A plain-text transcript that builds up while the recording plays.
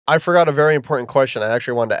I forgot a very important question I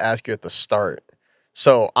actually wanted to ask you at the start.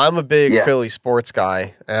 So I'm a big Yeah, Philly sports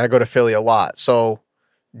guy, and I go to Philly a lot. So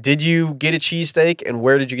did you get a cheesesteak, and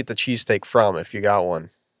where did you get the cheesesteak from, if you got one?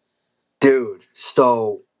 dude.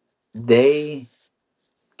 So they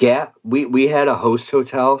we had a host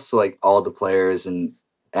hotel, so like all the players and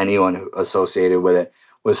anyone associated with it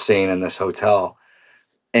was staying in this hotel,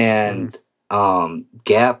 Mhm. and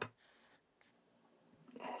Gap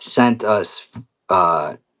sent us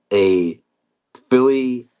uh, a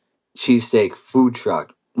Philly cheesesteak food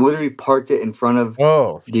truck. Literally parked it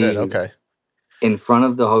Oh, shit, the okay. in front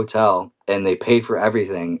of the hotel, and they paid for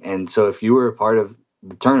everything. And so if you were a part of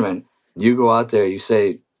the tournament, you go out there, you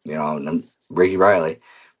say, I'm Ricky Riley,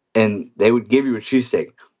 and they would give you a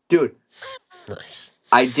cheesesteak. Dude, Nice.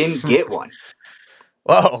 I didn't get one.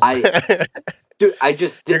 Whoa. I dude, I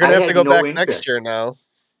just You're I gonna have to had go no back next interest. year now.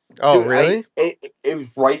 Oh, Dude, really? it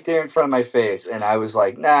was right there in front of my face, and I was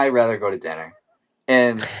like, nah, I'd rather go to dinner.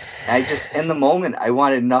 And I just in the moment I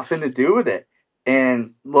wanted nothing to do with it.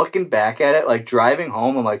 And looking back at it, like driving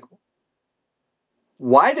home, I'm like,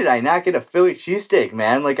 why did I not get a Philly cheesesteak,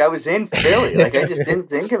 man? Like I was in Philly. Like I just didn't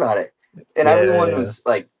think about it. And Yeah, yeah.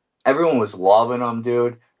 everyone was loving them,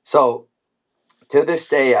 dude. So to this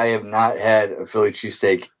day, I have not had a Philly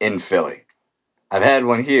cheesesteak in Philly. I've had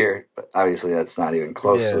one here, but obviously that's not even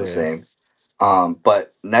close to Yeah, the yeah. same.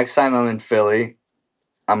 But next time I'm in Philly,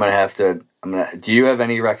 I'm gonna have to. I'm gonna. Do you have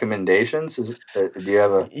any recommendations? Do you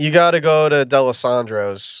have a You gotta go to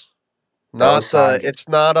Delisandro's. Not the Delisandro? it's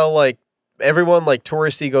not a, like everyone, like,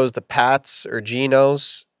 touristy goes to Pat's or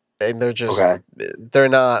Geno's, and Okay, they're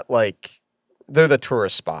not, like they're the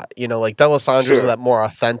tourist spot, like, Delisandro's is sure. that more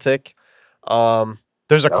authentic.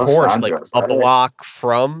 There's a course, like, Delisandro's. a All right. block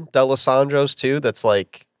from Delisandro's too that's,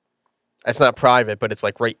 like it's not private, but it's,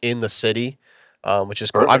 like, right in the city, which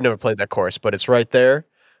is cool. I've Perfect. never played that course, but it's right there.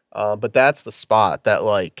 But that's the spot that,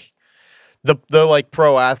 like like,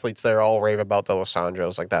 pro athletes there all rave about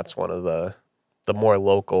Delisandro's, like, that's one of the more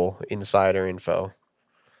local insider info.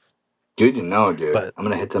 Good to know, dude. But I'm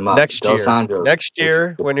gonna hit them up. next year Delisandro's. next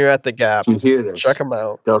year, when you're at the If Gap, you hear check this, them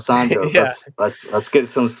out. Delisandro's. Yeah. Let's get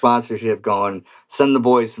some sponsorship going. Send the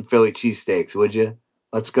boys some Philly cheesesteaks, would you?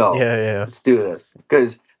 Let's go. Yeah, Let's do this.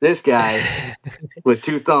 Because this guy yeah. with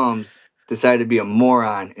two thumbs decided to be a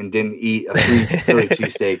moron and didn't eat a free Philly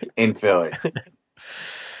cheesesteak in Philly.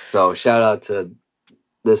 So shout out to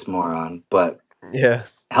this moron. But Yeah.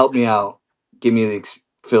 help me out. Give me the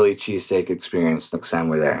Philly cheesesteak experience next time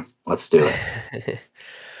we're there. Let's do it.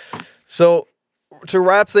 So, to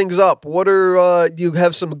wrap things up, what are do you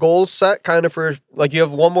have some goals set kind of for, like, you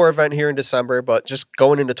have one more event here in December, but just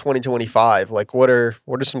going into 2025, like, what are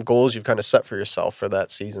some goals you've kind of set for yourself for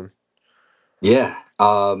that season? Yeah.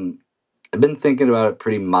 I've been thinking about it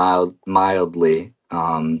pretty mildly,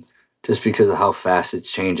 just because of how fast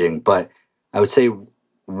it's changing. But I would say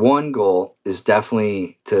one goal is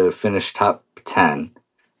definitely to finish top 10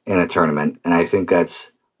 in a tournament, and I think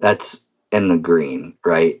that's in the green,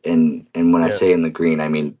 right? And when I Yeah. say in the green, I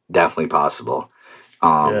mean definitely possible.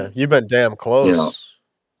 Yeah. Um, You've been damn you know, close.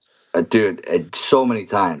 dude, so many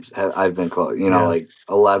times I've been close. Yeah. Like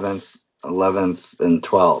 11th, and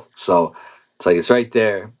 12th. So it's like it's right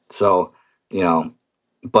there. So you know,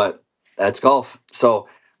 but that's golf. So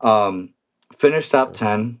finish top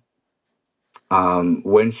 10.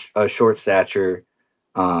 Win a short stature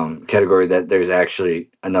category that there's actually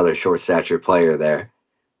another short stature player there,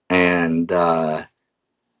 and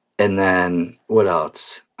then what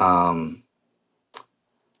else?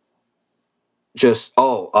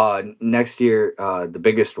 Next year, the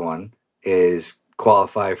biggest one is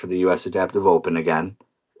qualify for the U.S. Adaptive Open again.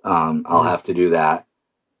 I'll Mhm. have to do that.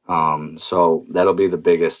 So that'll be the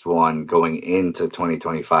biggest one going into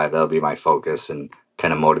 2025. That'll be my focus and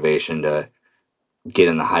kind of motivation to get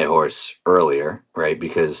in the high horse earlier, right?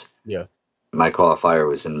 Because Yeah. my qualifier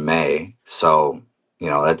was in May. So,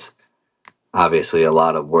 that's obviously a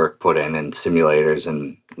lot of work put in simulators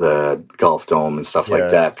and the golf dome and stuff like Yeah.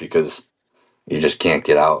 that because you just can't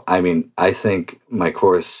get out. I mean, I think my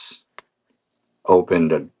course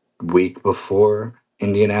opened a week before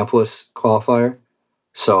Indianapolis qualifier.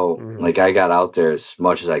 So, Mhm. like, I got out there as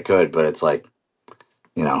much as I could, but it's like,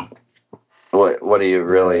 you know, what are you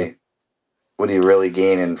Yeah. really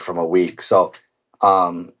gaining from a week? So,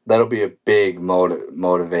 that'll be a big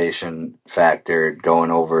motivation factor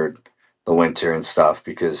going over the winter and stuff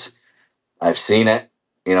because I've seen it.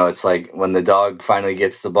 It's like when the dog finally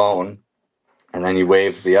gets the bone and then you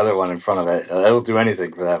wave the other one in front of it. It'll do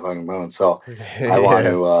anything for that fucking bone. So I want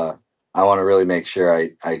Yeah. to I want to really make sure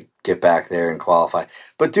I get back there and qualify.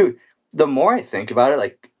 But dude, the more I think about it,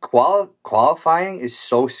 like qualifying is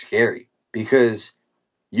so scary because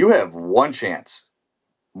you have one chance.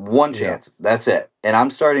 One Yeah. chance. That's it. And I'm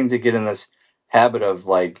starting to get in this habit of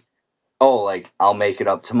like, oh, like I'll make it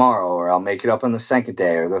up tomorrow, or I'll make it up on the second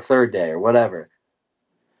day or the third day or whatever.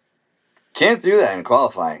 Can't do that in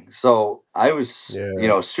qualifying. So I was,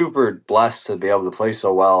 Yeah. super blessed to be able to play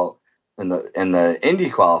so well in the Indy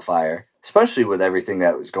qualifier, especially with everything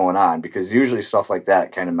that was going on, because usually stuff like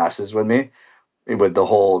that kind of messes with me. With the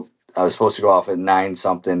whole, I was supposed to go off at 9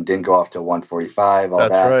 something, didn't go off to 1:45, all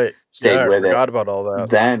That's that, right. stayed Yeah, I with it. forgot about all that.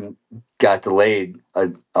 Then got delayed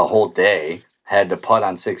a whole day, had to putt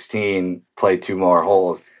on 16, play 2 more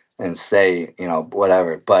holes, and stay,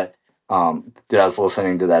 whatever. But dude, I was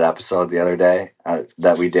listening to that episode the other day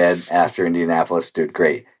that we did after Indianapolis. Dude,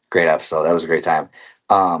 great episode. That was a great time.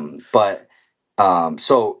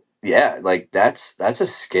 So yeah, like that's a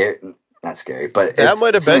scary, not scary, but That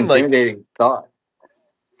might have it's an been like, intimidating thought.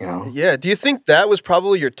 yeah. Do you think that was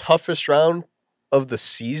probably your toughest round of the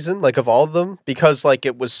season, like of all of them? Because like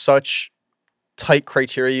it was such tight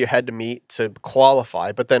criteria you had to meet to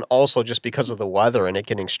qualify, but then also just because of the weather and it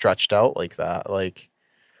getting stretched out like that. Like,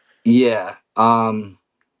 Yeah. I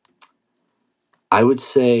would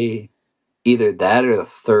say either that or the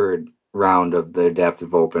third round of the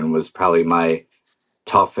Adaptive Open was probably my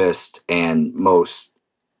toughest and most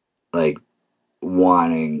like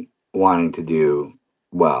wanting to do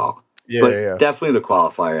well. yeah, But yeah, definitely the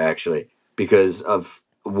qualifier actually because of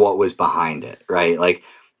what was behind it, right? Like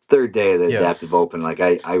third day of the yeah, Adaptive Open, like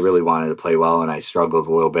I really wanted to play well and I struggled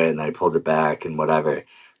a little bit and I pulled it back and whatever.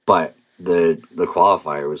 But the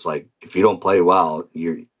qualifier was like if you don't play well,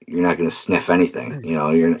 you're not going to sniff anything. You're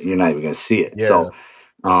not even going to see it. yeah, So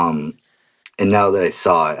and now that I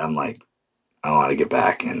saw it, I'm like I want to get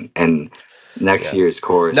back and next yeah. year's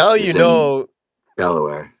course Now is you in know.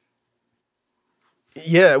 Delaware.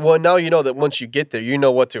 Yeah, well, now you know that once you get there, you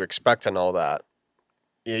know what to expect and all that.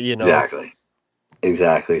 You know,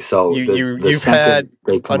 Exactly. So you the you the you've had second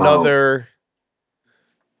they come out, another.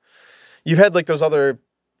 You've had like those other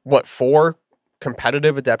what 4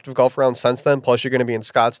 competitive adaptive golf rounds since then. Plus, you're going to be in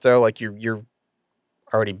Scottsdale. Like you're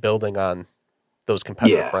already building on those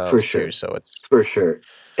competitive yeah, rounds too. So it's for sure.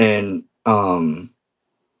 And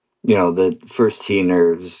the first tee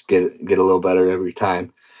nerves get a little better every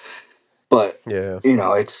time. But yeah,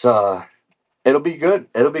 it's it'll be good.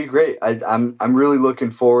 It'll be great. I'm really looking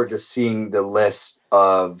forward to seeing the list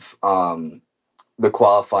of the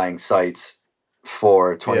qualifying sites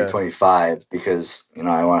for yeah, 2025 because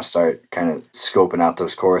I want to start kind of scoping out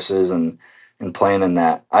those courses and planning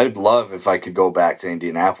that. I'd love if I could go back to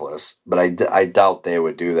Indianapolis, but I doubt they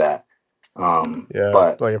would do that. yeah.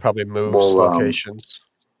 But Well, you probably moves we'll locations.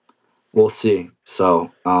 we'll see.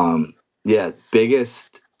 So yeah,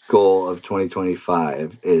 biggest goal of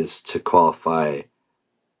 2025 is to qualify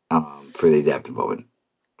for the Adaptive Open.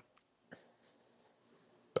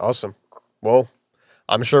 Awesome. Well,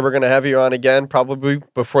 I'm sure we're going to have you on again probably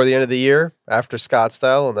before the end of the year after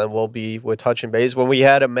Scottsdale, and then we'll be with touching base. When we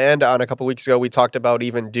had Amanda on a couple weeks ago, we talked about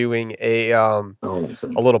even doing a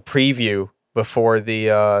little preview before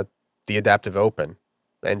the Adaptive Open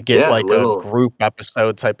and get Yeah, a like a little group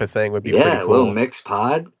episode type of thing would be pretty a little cool. mixed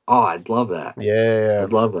pod. Oh, I'd love that. Yeah, yeah, yeah.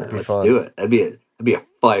 I'd love That'd that. be Let's fun. do it. That'd be a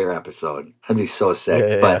fire episode. That'd be so Yeah,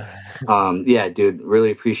 sick. But yeah, yeah, dude,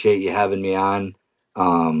 really appreciate you having me on.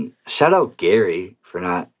 Shout out Gary for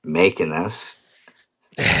not making this.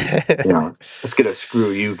 yeah. Let's get a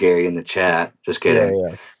screw you, Gary, in the chat. Just Yeah, kidding.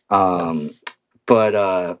 yeah, yeah.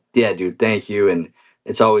 But yeah, dude, thank you, and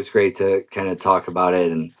it's always great to kind of talk about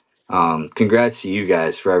it. And congrats to you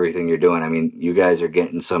guys for everything you're doing. I mean, you guys are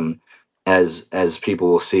getting some, as people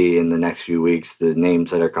will see in the next few weeks, the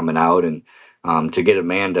names that are coming out, and to get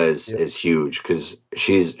Amanda is Yeah. is huge because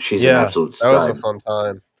she's an Yeah, absolute that was a stud. fun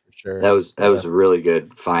time for sure. That was Yeah, a really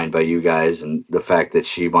good find by you guys, and the fact that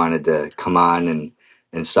she wanted to come on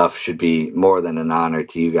and stuff should be more than an honor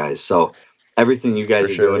to you guys. So everything you for guys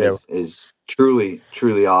are sure. doing Yeah. is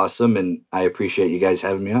truly awesome, and I appreciate you guys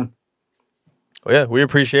having me on. Well, yeah, we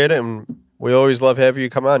appreciate it, and we always love having you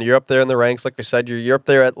come on. You're up there in the ranks, like I said. You're up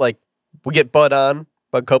there at like we get Bud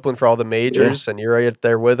Copeland for all the Yeah, majors, and you're right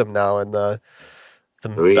there with him now, and the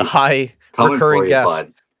sweet, high coming for recurring you, guest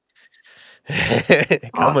bud.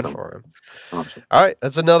 coming Awesome, for him. awesome. All right,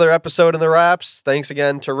 that's another episode in the wraps. Thanks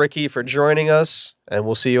again to Ricky for joining us, and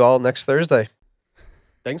we'll see you all next Thursday.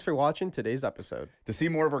 Thanks for watching today's episode. To see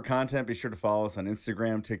more of our content, be sure to follow us on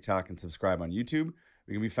Instagram, TikTok, and subscribe on YouTube.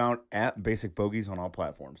 We can be found at Basic Bogeys on all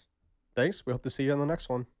platforms. Thanks. We hope to see you on the next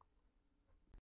one.